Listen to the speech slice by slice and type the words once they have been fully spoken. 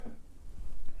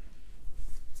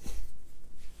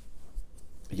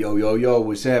Yo, yo, yo,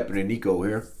 what's happening? Nico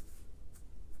here.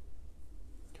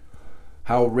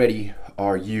 How ready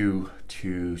are you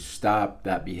to stop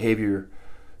that behavior,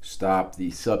 stop the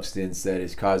substance that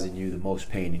is causing you the most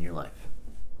pain in your life?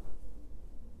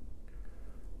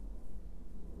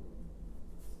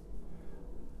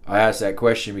 I asked that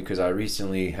question because I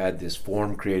recently had this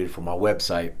form created for my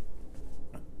website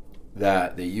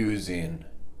that they use in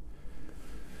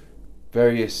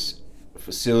various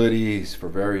facilities for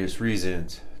various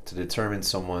reasons to determine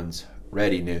someone's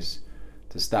readiness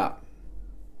to stop.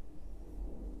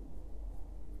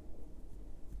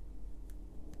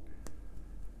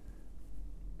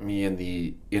 Me and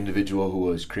the individual who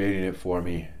was creating it for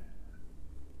me,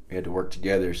 we had to work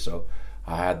together, so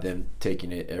I had them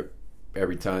taking it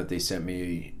every time that they sent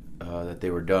me that they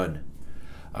were done.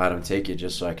 I had them take it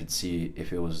just so I could see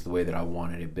if it was the way that I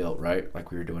wanted it built, right?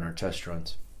 Like we were doing our test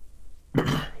runs.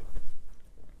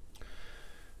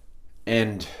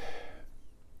 And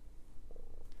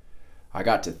I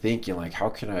got to thinking, like, how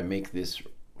can I make this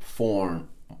form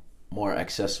more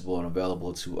accessible and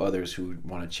available to others who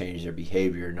want to change their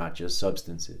behavior, not just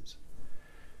substances?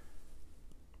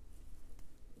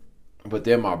 But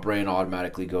then my brain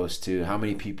automatically goes to how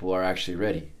many people are actually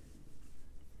ready?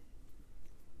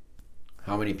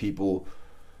 How many people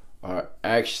are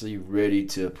actually ready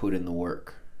to put in the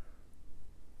work?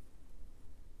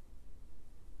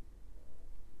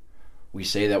 We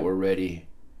say that we're ready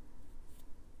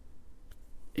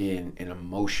in an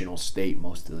emotional state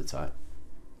most of the time.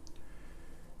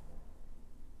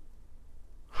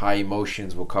 High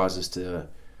emotions will cause us to,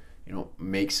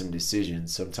 make some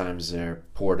decisions. Sometimes they're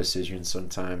poor decisions,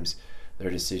 sometimes they're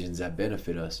decisions that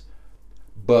benefit us.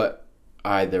 But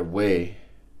either way,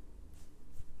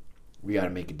 we got to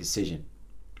make a decision.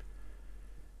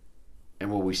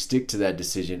 And will we stick to that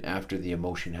decision after the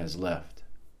emotion has left?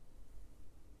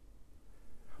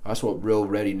 That's what real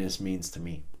readiness means to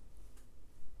me.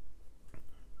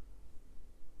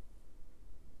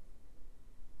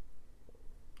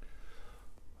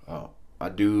 I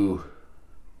do,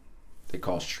 they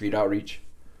call street outreach.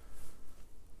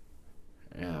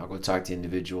 And I'll go talk to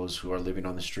individuals who are living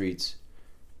on the streets.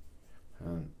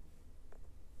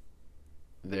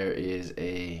 There is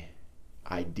a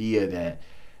idea that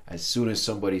as soon as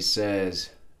somebody says,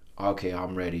 okay,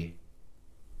 I'm ready,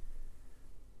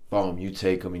 boom, you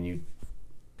take them and you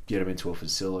get them into a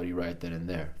facility right then and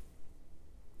there.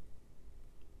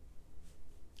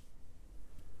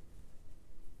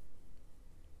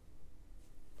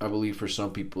 I believe for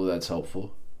some people that's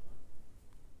helpful.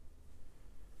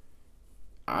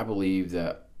 I believe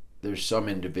that there's some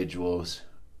individuals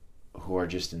who are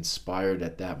just inspired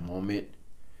at that moment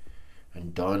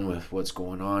and done with what's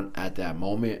going on at that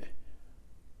moment,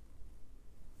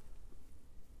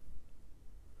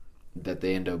 that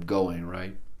they end up going,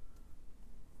 right?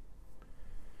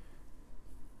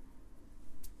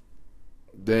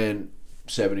 Then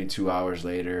 72 hours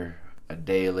later, a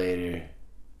day later,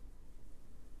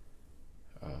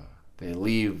 they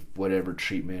leave whatever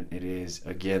treatment it is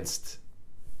against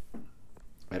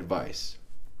advice.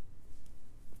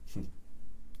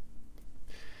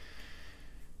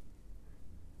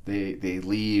 They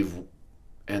leave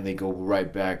and they go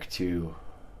right back to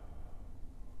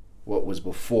what was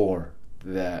before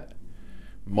that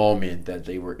moment that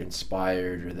they were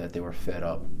inspired or that they were fed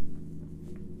up.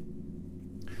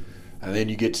 And then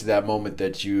you get to that moment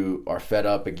that you are fed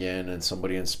up again and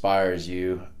somebody inspires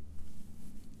you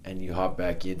and you hop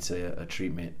back into a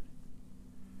treatment.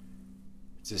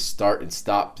 It's a start and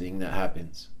stop thing that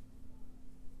happens.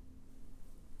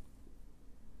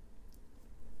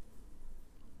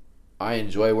 I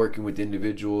enjoy working with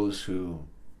individuals who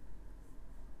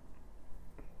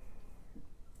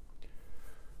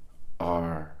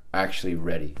are actually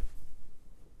ready.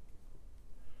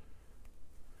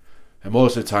 And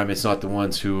most of the time, it's not the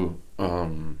ones who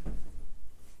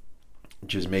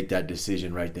just make that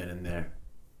decision right then and there.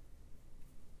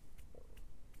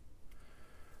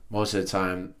 Most of the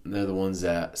time, they're the ones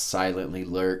that silently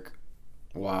lurk,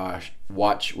 watch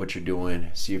what you're doing,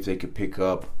 see if they could pick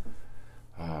up.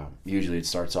 Usually it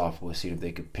starts off with seeing if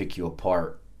they could pick you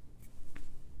apart.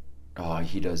 Oh,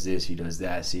 he does this, he does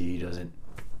that. See, he doesn't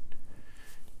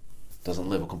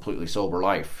live a completely sober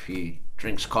life. He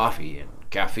drinks coffee, and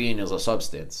caffeine is a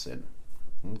substance. And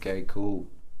okay, cool.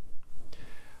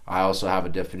 I also have a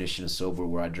definition of sober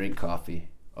where I drink coffee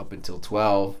up until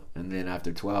 12, and then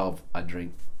after 12, I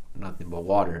drink nothing but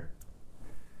water.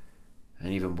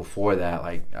 And even before that,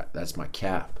 like, that's my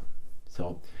cap.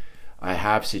 So I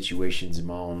have situations in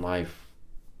my own life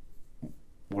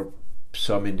where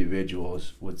some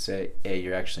individuals would say, hey,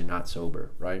 you're actually not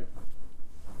sober, right?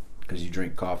 because you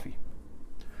drink coffee,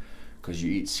 because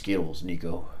you eat Skittles,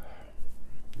 Nico.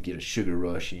 You get a sugar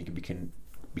rush and you can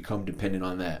become dependent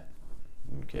on that.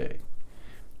 Okay.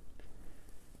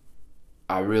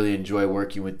 I really enjoy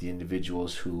working with the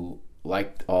individuals who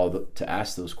like to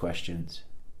ask those questions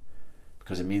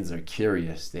because it means they're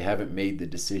curious. They haven't made the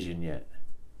decision yet.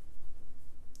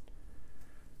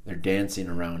 They're dancing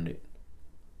around it.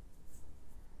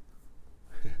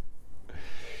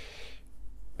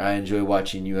 I enjoy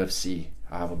watching UFC.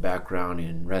 I have a background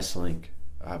in wrestling.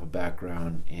 I have a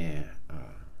background in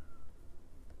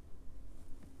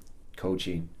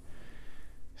coaching.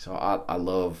 So I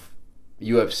love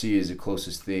UFC is the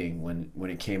closest thing. When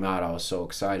it came out, I was so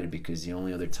excited because the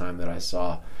only other time that I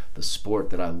saw the sport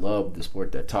that I loved, the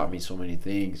sport that taught me so many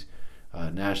things,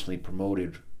 nationally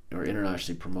promoted or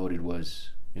internationally promoted was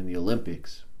in the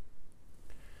Olympics.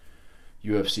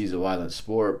 UFC is a violent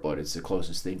sport, but it's the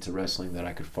closest thing to wrestling that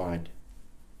I could find.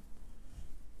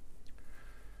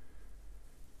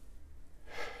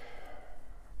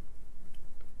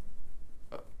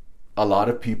 A lot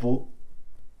of people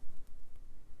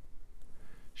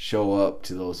show up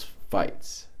to those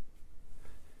fights.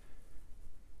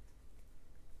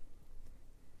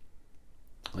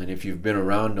 And if you've been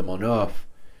around them enough,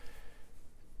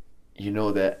 you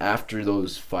know that after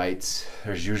those fights,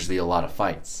 there's usually a lot of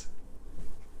fights.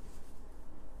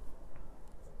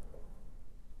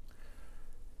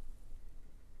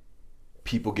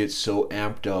 People get so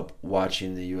amped up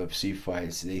watching the UFC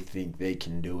fights, they think they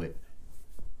can do it.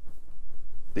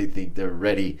 They think they're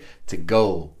ready to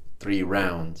go 3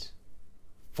 rounds,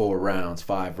 4 rounds,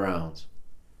 5 rounds,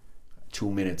 2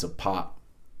 minutes of pop.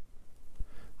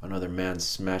 Another man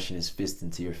smashing his fist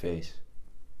into your face.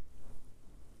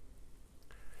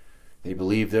 They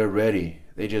believe they're ready.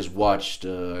 They just watched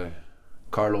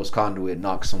Carlos Conduit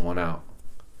knock someone out.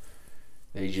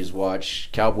 They just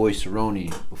watched Cowboy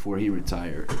Cerrone before he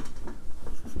retired.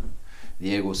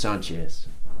 Diego Sanchez.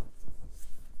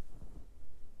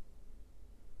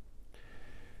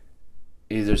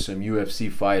 These are some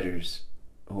UFC fighters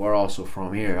who are also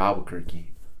from here,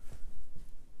 Albuquerque.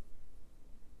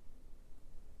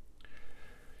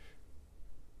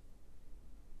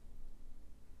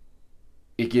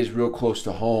 It gets real close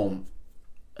to home,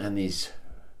 and these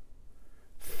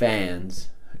fans,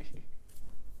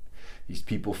 these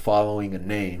people following a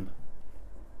name,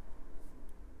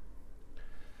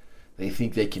 they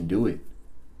think they can do it.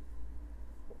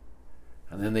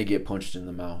 And then they get punched in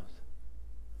the mouth.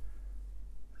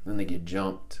 Then they get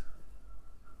jumped.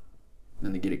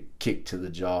 Then they get a kick to the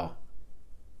jaw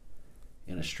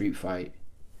in a street fight.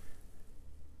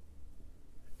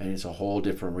 And it's a whole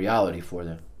different reality for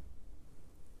them.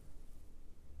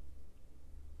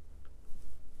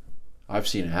 I've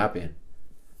seen it happen.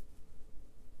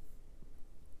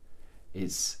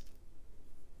 It's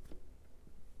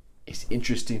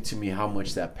interesting to me how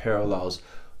much that parallels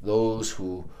those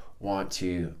who want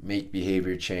to make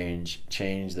behavior change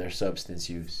their substance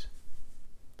use.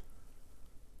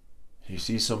 You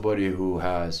see somebody who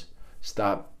has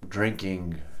stopped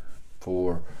drinking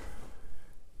for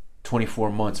 24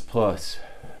 months plus.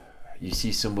 You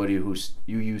see somebody who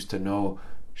you used to know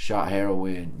shot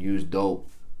heroin, used dope,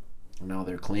 and now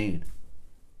they're clean.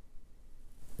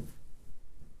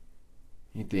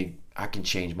 You think, I can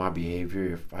change my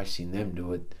behavior if I seen them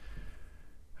do it.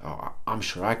 Oh, I'm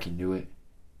sure I can do it.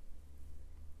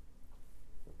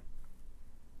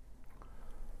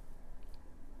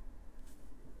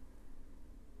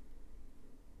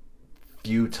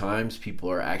 Few times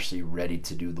people are actually ready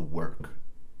to do the work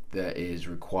that is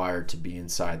required to be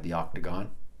inside the octagon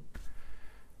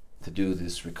to do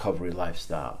this recovery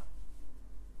lifestyle.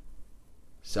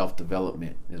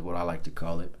 Self-development is what I like to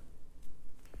call it.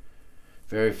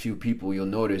 Very few people, you'll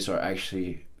notice, are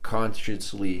actually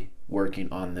consciously working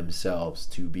on themselves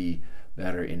to be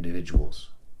better individuals.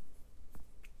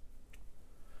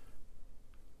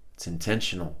 It's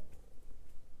intentional.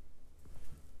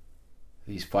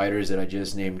 These fighters that I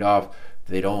just named off,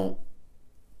 they don't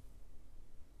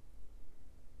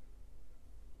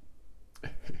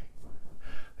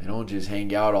just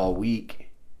hang out all week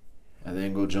and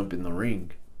then go jump in the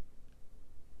ring.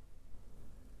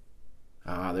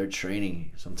 They're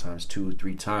training sometimes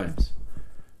 2-3 times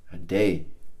a day,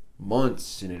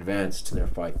 months in advance to their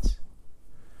fights.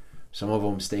 Some of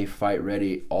them stay fight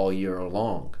ready all year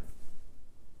long.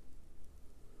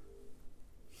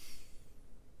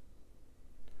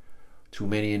 Too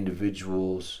many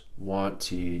individuals want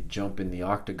to jump in the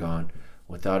octagon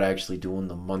without actually doing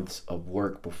the months of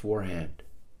work beforehand.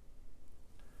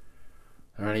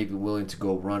 They're not even willing to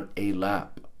go run a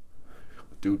lap,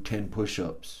 do 10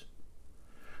 push-ups.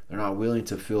 They're not willing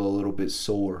to feel a little bit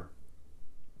sore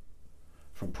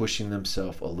from pushing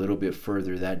themselves a little bit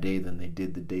further that day than they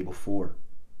did the day before.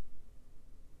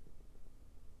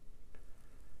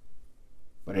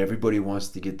 But everybody wants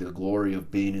to get the glory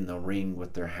of being in the ring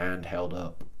with their hand held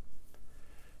up.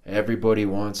 Everybody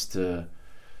wants to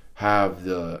have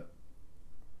the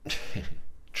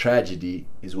tragedy,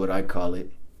 is what I call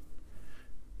it,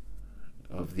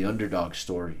 of the underdog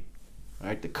story.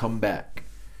 Right? The comeback.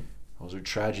 Those are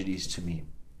tragedies to me.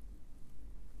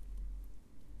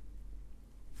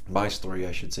 My story,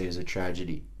 I should say, is a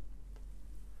tragedy.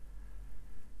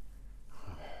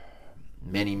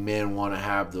 Many men want to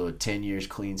have the 10 years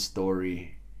clean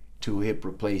story, 2 hip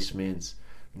replacements,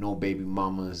 no baby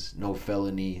mamas, no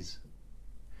felonies,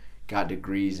 got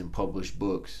degrees and published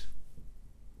books,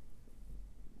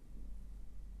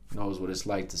 knows what it's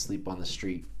like to sleep on the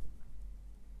street.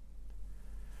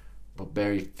 But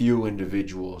very few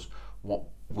individuals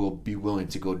will be willing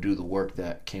to go do the work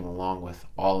that came along with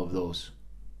all of those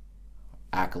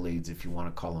accolades, if you want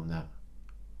to call them that.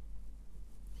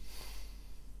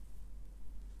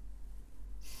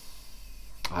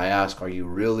 I ask, are you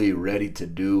really ready to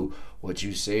do what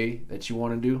you say that you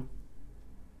want to do?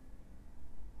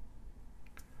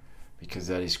 Because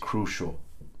that is crucial.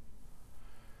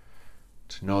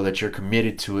 To know that you're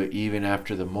committed to it even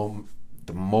after the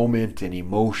moment and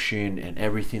emotion and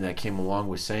everything that came along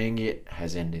with saying it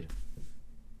has ended.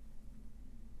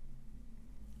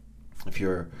 If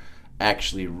you're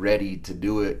actually ready to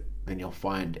do it, then you'll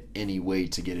find any way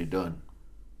to get it done.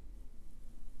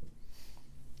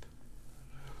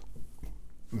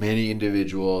 Many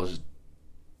individuals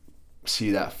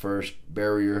see that first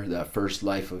barrier, that first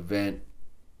life event.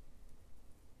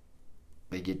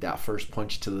 They get that first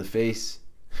punch to the face.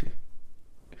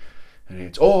 And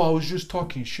it's, oh, I was just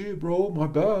talking shit, bro. My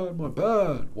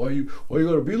bad. Why you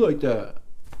gotta be like that?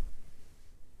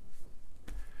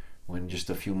 When just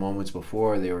a few moments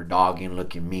before they were dogging,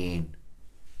 looking mean.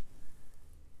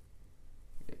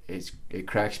 It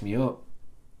cracks me up.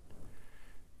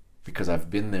 Because I've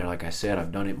been there, like I said,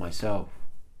 I've done it myself.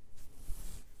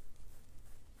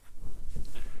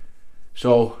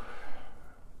 So,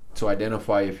 to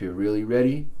identify if you're really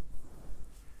ready,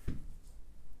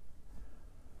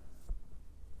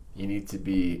 you need to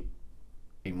be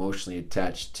emotionally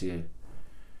attached to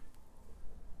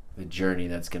the journey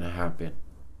that's going to happen,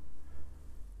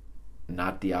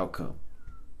 not the outcome.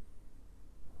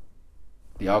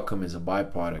 The outcome is a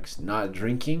byproduct. Not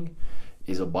drinking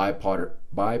is a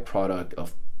byproduct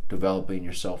of developing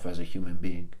yourself as a human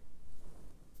being.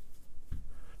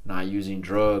 Not using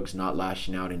drugs, not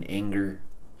lashing out in anger,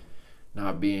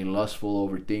 not being lustful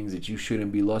over things that you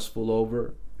shouldn't be lustful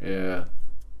over. Yeah.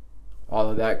 All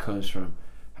of that comes from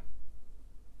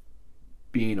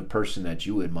being a person that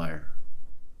you admire.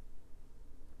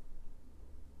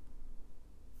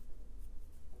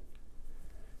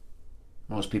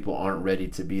 Most people aren't ready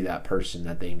to be that person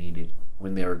that they needed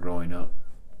when they were growing up.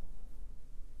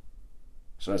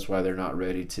 So that's why they're not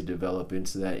ready to develop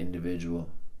into that individual.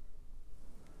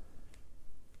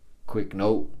 Quick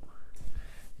note,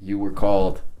 you were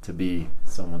called to be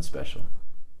someone special.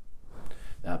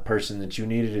 That person that you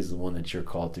needed is the one that you're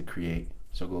called to create.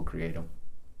 So go create them.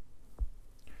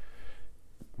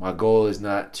 My goal is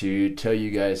not to tell you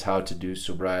guys how to do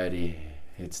sobriety.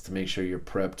 It's to make sure you're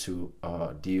prepped to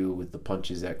deal with the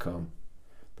punches that come,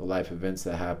 the life events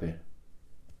that happen.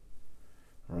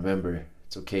 Remember,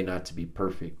 it's okay not to be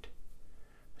perfect.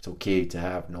 It's okay to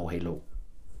have no halo.